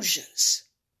conclusions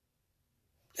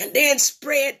and then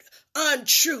spread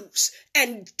untruths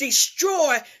and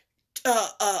destroy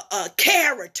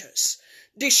characters,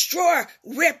 destroy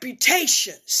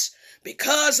reputations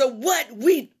because of what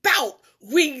we thought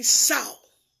we saw.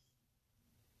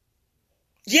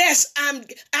 Yes,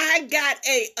 I got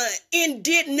a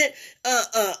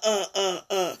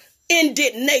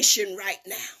indignation right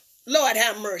now. Lord,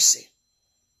 have mercy.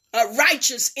 A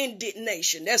righteous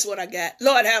indignation. That's what I got.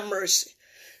 Lord, have mercy.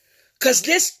 Because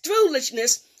this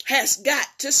foolishness has got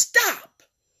to stop.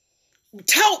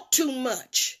 Talk too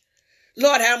much.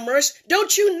 Lord, have mercy.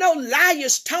 Don't you know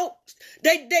liars talk?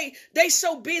 They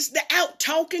so busy, they're out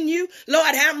talking you.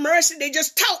 Lord, have mercy. They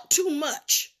just talk too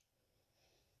much.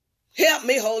 Help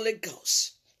me, Holy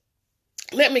Ghost.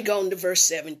 Let me go on to verse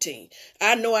 17.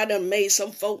 I know I done made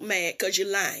some folk mad because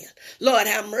you're lying. Lord,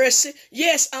 have mercy.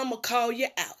 Yes, I'm going to call you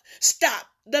out. Stop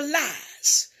the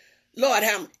lies. Lord,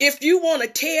 if you want to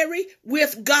tarry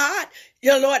with God,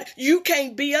 Lord, you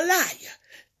can't be a liar.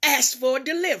 ask for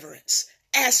deliverance.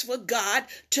 Ask for God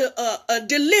to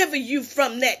deliver you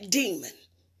from that demon.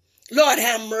 Lord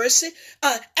have mercy.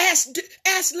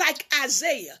 Ask like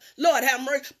Isaiah. Lord have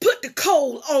mercy. Put the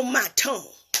coal on my tongue.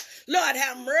 Lord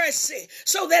have mercy,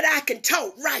 so that I can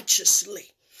talk righteously,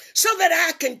 so that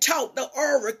I can talk the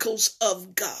oracles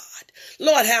of God.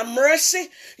 Lord have mercy.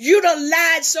 You done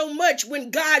lied so much when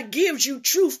God gives you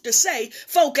truth to say,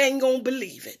 folk ain't gonna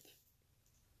believe it.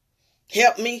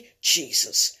 Help me,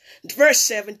 Jesus. Verse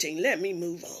 17, let me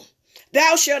move on.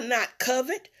 Thou shalt not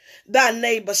covet thy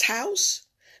neighbor's house.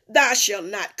 Thou shalt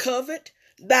not covet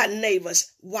thy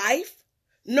neighbor's wife,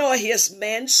 nor his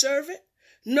manservant,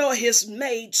 nor his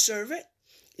maidservant,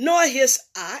 nor his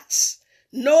ox,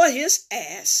 nor his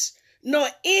ass, nor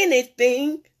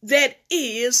anything that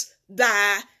is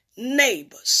thy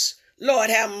neighbor's. Lord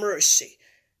have mercy.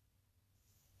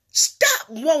 Stop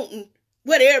wanting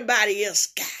what everybody else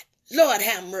got. Lord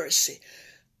have mercy.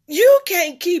 You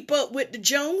can't keep up with the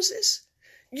Joneses.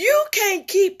 You can't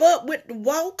keep up with the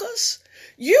Walkers.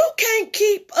 You can't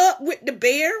keep up with the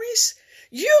Berries.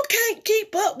 You can't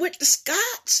keep up with the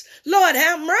Scotts. Lord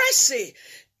have mercy.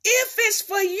 If it's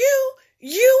for you,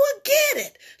 you will get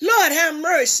it. Lord have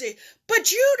mercy.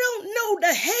 But you don't know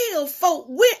the hell folk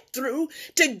went through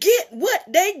to get what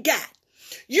they got.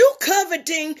 You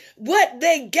coveting what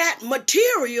they got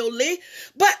materially,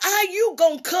 but are you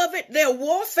going to covet their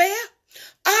warfare?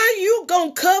 Are you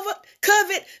going to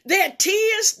covet their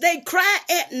tears they cry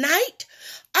at night?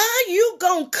 Are you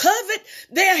going to covet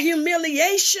their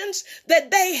humiliations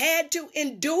that they had to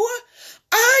endure?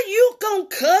 Are you going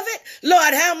to covet,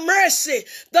 Lord have mercy,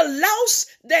 the loss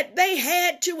that they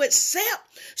had to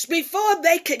accept before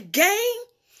they could gain?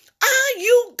 Are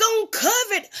you going to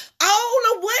covet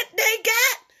all of what they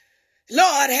got?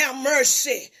 Lord have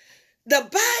mercy. The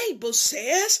Bible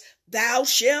says, thou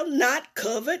shalt not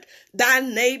covet thy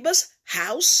neighbor's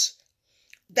house.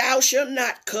 Thou shalt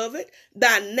not covet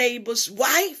thy neighbor's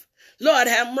wife. Lord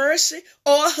have mercy.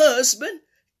 Or husband.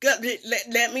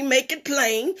 Let me make it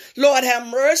plain. Lord have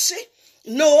mercy.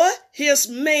 Nor his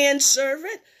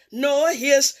manservant, nor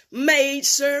his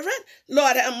maidservant.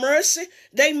 Lord have mercy.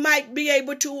 They might be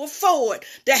able to afford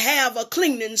to have a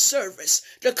cleaning service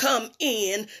to come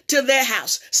in to their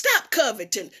house. Stop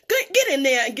coveting. Get in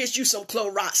there and get you some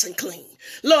Clorox and clean.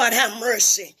 Lord have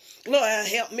mercy. Lord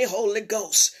help me, Holy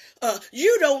Ghost.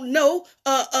 You don't know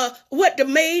what the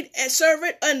maid and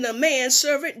servant and the man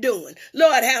servant doing.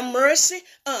 Lord have mercy.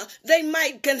 They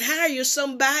might can hire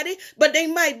somebody, but they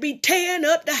might be tearing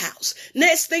up the house.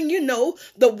 Next thing you know,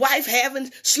 the wife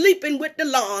sleeping with the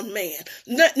lawn man.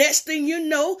 Next thing you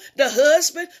know, the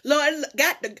husband, Lord,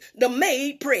 got the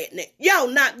maid pregnant. Y'all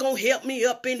not gonna help me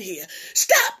up in here.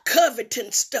 Stop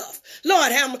coveting stuff.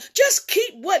 Lord have just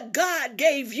keep what God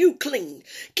gave you clean.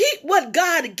 Keep what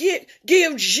God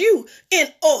gives you in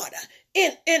order.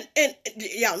 And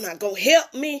y'all not gonna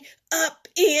help me up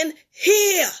in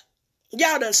here.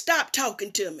 Y'all done stop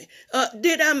talking to me.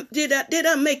 Did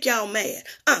I make y'all mad?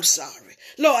 I'm sorry.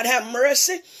 Lord have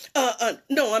mercy.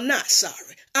 No, I'm not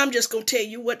sorry. I'm just gonna tell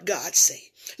you what God said.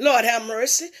 Lord have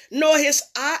mercy. Nor his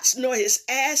ox, nor his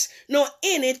ass, nor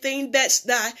anything that's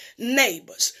thy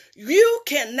neighbor's. You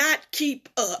cannot keep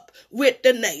up with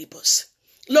the neighbors.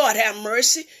 Lord have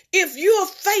mercy. If you're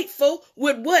faithful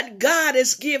with what God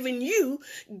has given you,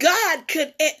 God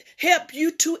could help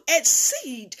you to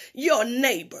exceed your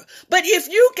neighbor. But if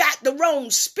you got the wrong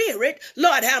spirit,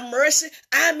 Lord have mercy,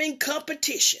 I'm in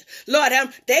competition. Lord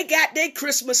they got their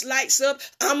Christmas lights up.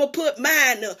 I'm going to put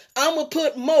mine up. I'm going to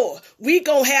put more. We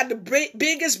going to have the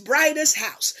biggest, brightest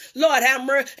house. Lord have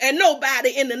mercy. And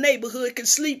nobody in the neighborhood can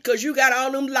sleep because you got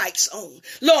all them lights on.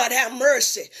 Lord have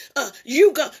mercy.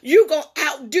 You going to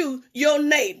outdo your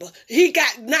neighbor. He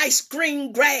got nice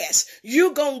green grass.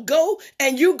 You gonna go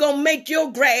and you gonna make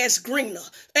your grass greener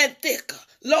and thicker.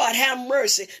 Lord have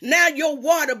mercy. Now your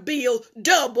water bill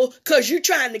double because you're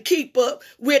trying to keep up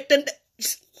with the...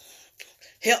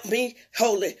 Help me,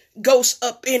 Holy Ghost,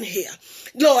 up in here.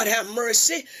 Lord have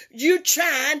mercy. You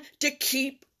trying to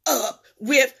keep up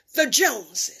with the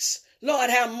Joneses.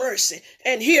 Lord have mercy.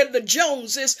 And here the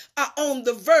Joneses are on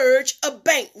the verge of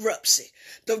bankruptcy.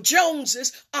 The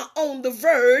Joneses are on the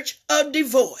verge of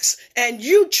divorce. And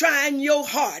you trying your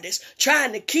hardest,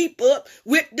 trying to keep up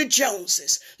with the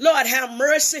Joneses. Lord have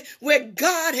mercy, where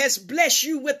God has blessed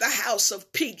you with a house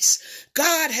of peace.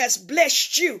 God has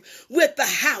blessed you with a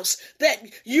house that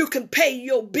you can pay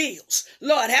your bills.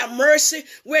 Lord have mercy,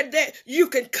 where that you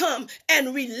can come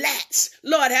and relax.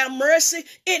 Lord have mercy,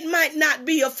 it might not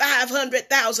be a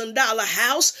 $500,000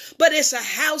 house, but it's a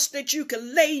house that you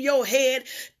can lay your head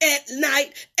at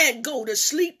night and go to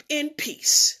sleep in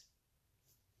peace.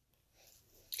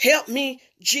 Help me,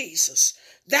 Jesus.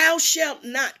 Thou shalt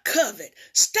not covet.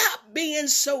 Stop being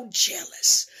so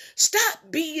jealous.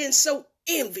 Stop being so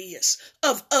envious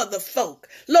of other folk.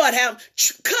 Lord, how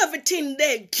coveting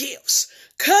their gifts,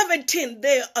 coveting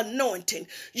their anointing.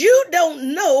 You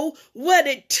don't know what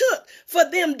it took for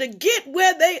them to get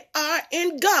where they are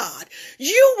in God.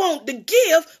 You want the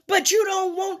gift, but you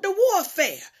don't want the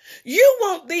warfare. You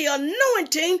want the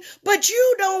anointing, but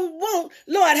you don't want,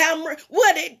 Lord,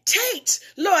 what it takes.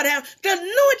 Lord, the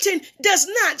anointing does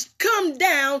not come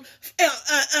down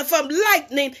from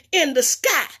lightning in the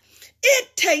sky.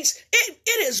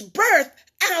 It is birthed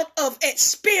out of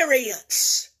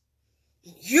experience.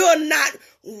 You're not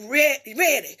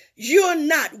ready. You're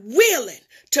not willing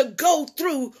to go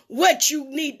through what you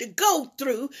need to go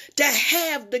through to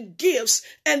have the gifts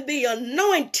and the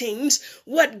anointings,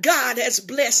 what God has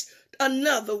blessed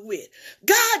another with.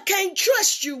 God can't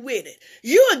trust you with it.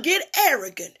 You'll get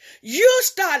arrogant. You'll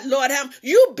start, Lord,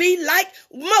 you'll be like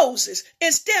Moses.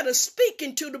 Instead of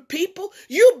speaking to the people,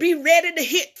 you'll be ready to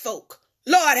hit folk.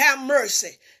 Lord, have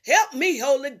mercy. Help me,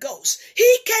 Holy Ghost.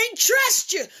 He can't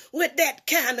trust you with that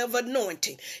kind of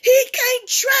anointing. He can't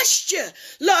trust you,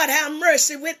 Lord, have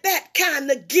mercy, with that kind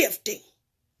of gifting.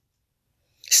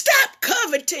 Stop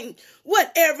coveting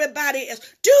what everybody else.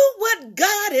 Do what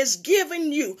God has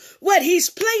given you, what he's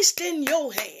placed in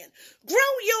your hand. Grow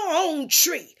your own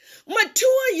tree.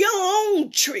 Mature your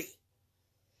own tree.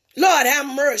 Lord,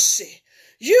 have mercy.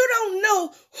 You don't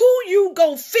know who you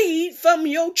go feed from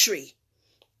your tree.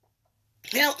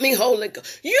 Help me, Holy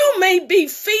Ghost. You may be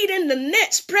feeding the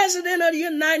next president of the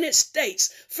United States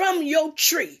from your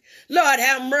tree. Lord,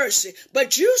 have mercy.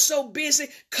 But you so busy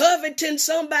coveting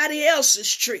somebody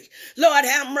else's tree. Lord,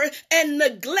 have mercy. And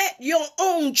neglect your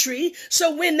own tree.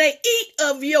 So when they eat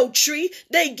of your tree,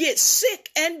 they get sick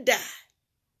and die.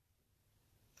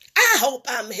 I hope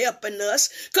I'm helping us,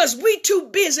 because we too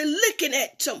busy looking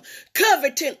at some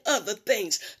coveting other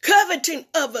things, coveting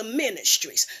other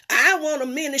ministries. I want a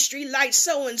ministry like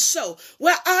so-and-so.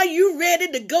 Well, are you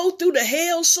ready to go through the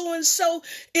hell so-and-so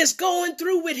is going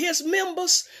through with his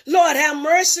members? Lord, have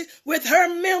mercy, with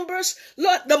her members.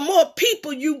 Lord, the more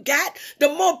people you got, the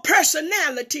more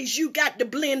personalities you got to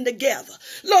blend together.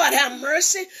 Lord, have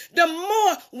mercy, the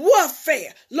more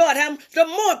warfare. Lord, the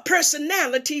more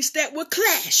personalities that will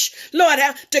clash. Lord,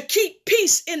 to keep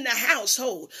peace in the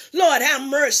household. Lord, have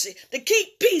mercy, to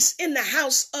keep peace in the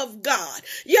house of God.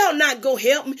 Y'all not gonna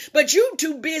help me, but you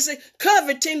too busy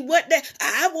coveting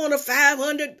I want a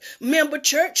 500 member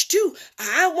church too.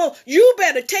 You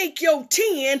better take your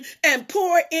 10 and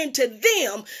pour into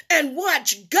them and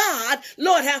watch God,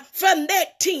 Lord, from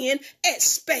that 10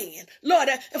 expand. Lord,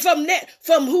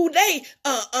 from who they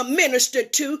minister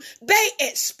to, they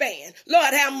expand.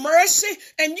 Lord, have mercy,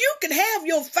 and you can have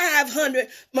your 500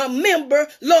 member,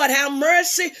 Lord, have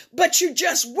mercy, but you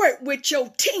just work with your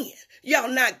 10. Y'all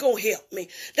not gonna help me.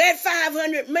 That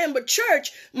 500 member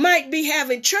church might be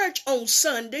having church on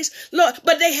Sundays, Lord,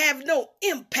 but they have no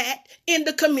impact in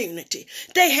the community.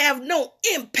 They have no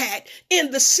impact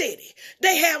in the city.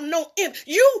 They have no impact.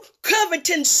 You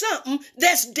coveting something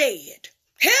that's dead.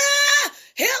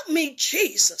 Help me,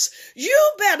 Jesus.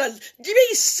 You better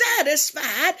be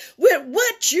satisfied with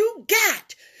what you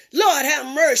got. Lord,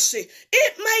 have mercy.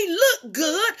 It may look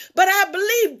good, but I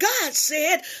believe God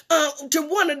said to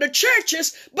one of the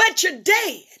churches, but you're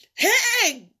dead.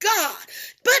 Hey, God,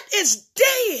 but it's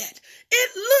dead. It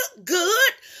looked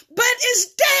good, but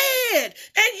it's dead.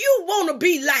 And you want to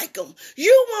be like them.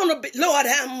 You want to be, Lord,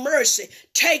 have mercy.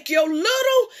 Take your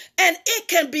little and it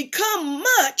can become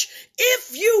much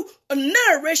if you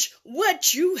nourish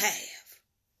what you have.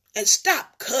 And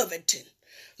stop coveting.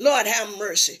 Lord, have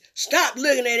mercy. Stop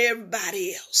looking at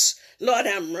everybody else. Lord,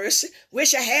 have mercy.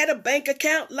 Wish I had a bank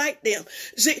account like them.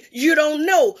 See, you don't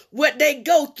know what they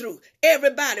go through.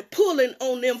 Everybody pulling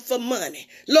on them for money.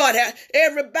 Lord,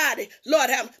 Lord,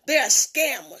 they're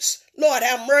scammers. Lord,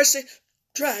 have mercy,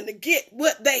 trying to get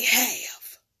what they have.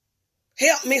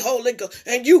 Help me, Holy Ghost.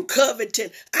 And you coveting.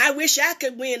 I wish I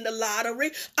could win the lottery.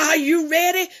 Are you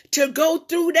ready to go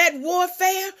through that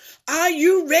warfare? Are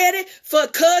you ready for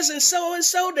cousin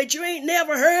so-and-so that you ain't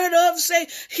never heard of say,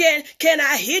 can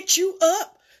I hit you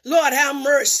up? Lord, have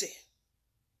mercy.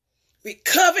 We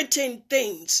coveting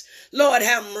things, Lord,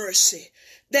 have mercy,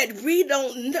 that we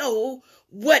don't know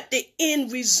what the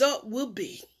end result will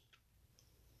be.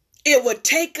 It will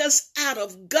take us out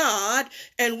of God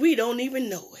and we don't even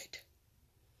know it.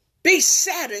 Be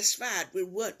satisfied with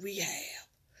what we have.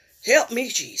 Help me,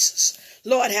 Jesus.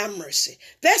 Lord have mercy.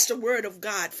 That's the word of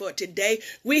God for today.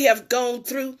 We have gone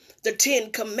through the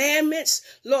 10 commandments.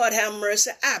 Lord have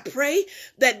mercy. I pray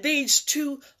that these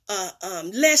two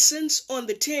lessons on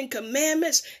the 10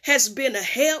 commandments has been a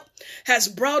help, has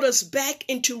brought us back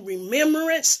into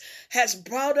remembrance, has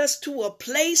brought us to a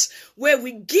place where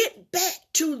we get back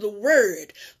to the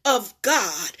word of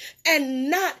God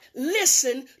and not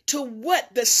listen to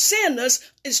what the sinners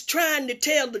is trying to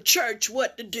tell the church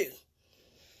what to do.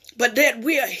 But that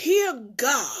we'll hear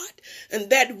God and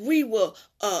that we will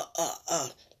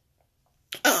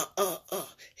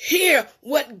hear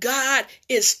what God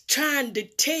is trying to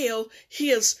tell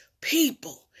his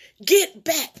people. Get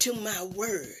back to my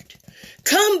word.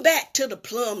 Come back to the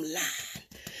plumb line.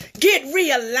 Get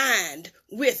realigned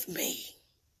with me.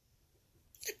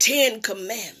 The 10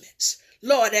 commandments.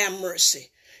 Lord have mercy.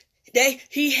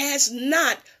 He has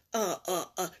not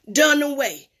done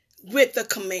away with the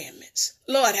commandments.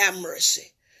 Lord have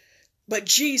mercy. But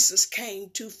Jesus came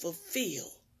to fulfill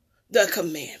the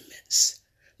commandments.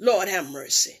 Lord have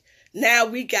mercy. Now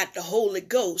we got the Holy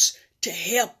Ghost to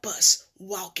help us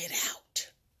walk it out.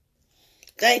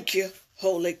 Thank you,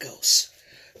 Holy Ghost.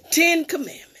 10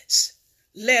 commandments.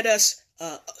 Let us,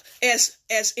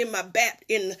 as in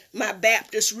my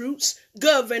Baptist roots,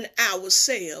 govern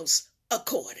ourselves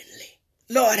accordingly.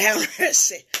 Lord have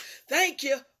mercy. Thank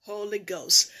you, Holy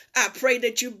Ghost. I pray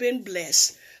that you've been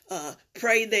blessed.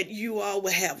 Pray that you all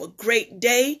will have a great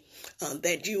day,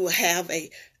 that you will have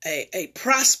a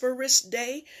prosperous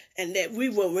day, and that we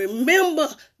will remember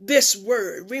this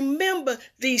word, remember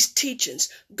these teachings.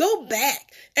 Go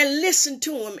back and listen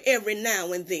to them every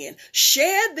now and then.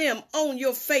 Share them on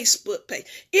your Facebook page.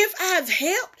 If I've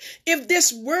helped, if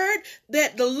this word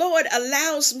that the Lord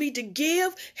allows me to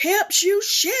give helps you,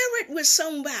 share it with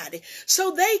somebody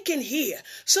so they can hear,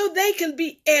 so they can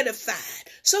be edified,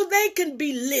 so they can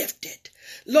be lifted.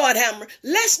 Lord have mercy.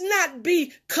 Let's not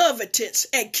be covetous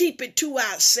and keep it to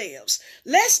ourselves.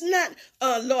 Let's not,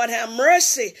 Lord have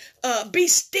mercy, be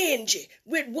stingy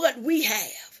with what we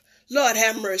have. Lord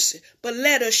have mercy. But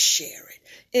let us share it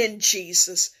in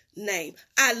Jesus' name.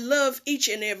 I love each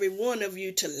and every one of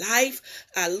you to life.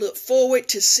 I look forward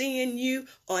to seeing you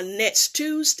on next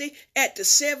Tuesday at the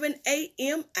 7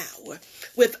 a.m. hour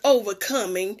with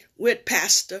Overcoming with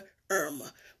Pastor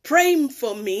Irma. Pray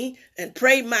for me and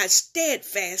pray my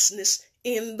steadfastness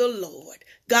in the Lord.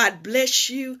 God bless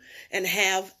you and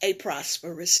have a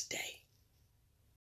prosperous day.